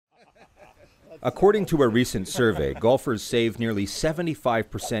According to a recent survey, golfers save nearly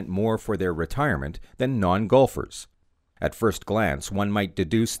 75% more for their retirement than non-golfers. At first glance, one might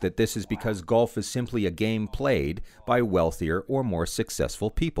deduce that this is because golf is simply a game played by wealthier or more successful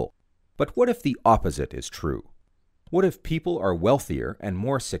people. But what if the opposite is true? What if people are wealthier and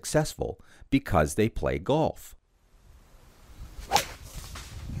more successful because they play golf?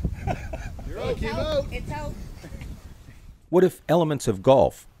 It's out. What if elements of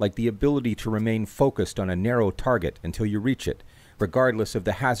golf, like the ability to remain focused on a narrow target until you reach it, regardless of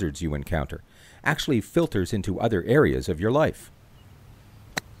the hazards you encounter, actually filters into other areas of your life?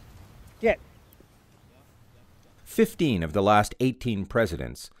 15 of the last 18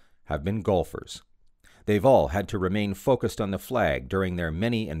 presidents have been golfers. They've all had to remain focused on the flag during their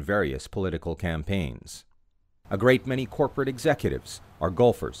many and various political campaigns. A great many corporate executives are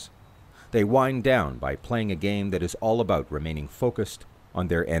golfers. They wind down by playing a game that is all about remaining focused on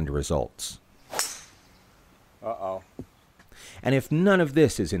their end results. Uh-oh. And if none of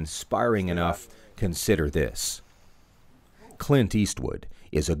this is inspiring enough, consider this. Clint Eastwood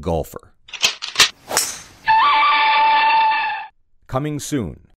is a golfer. Coming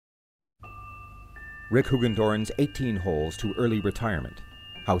soon. Rick Hoogendoorn's 18 Holes to Early Retirement.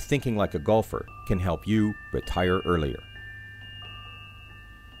 How thinking like a golfer can help you retire earlier.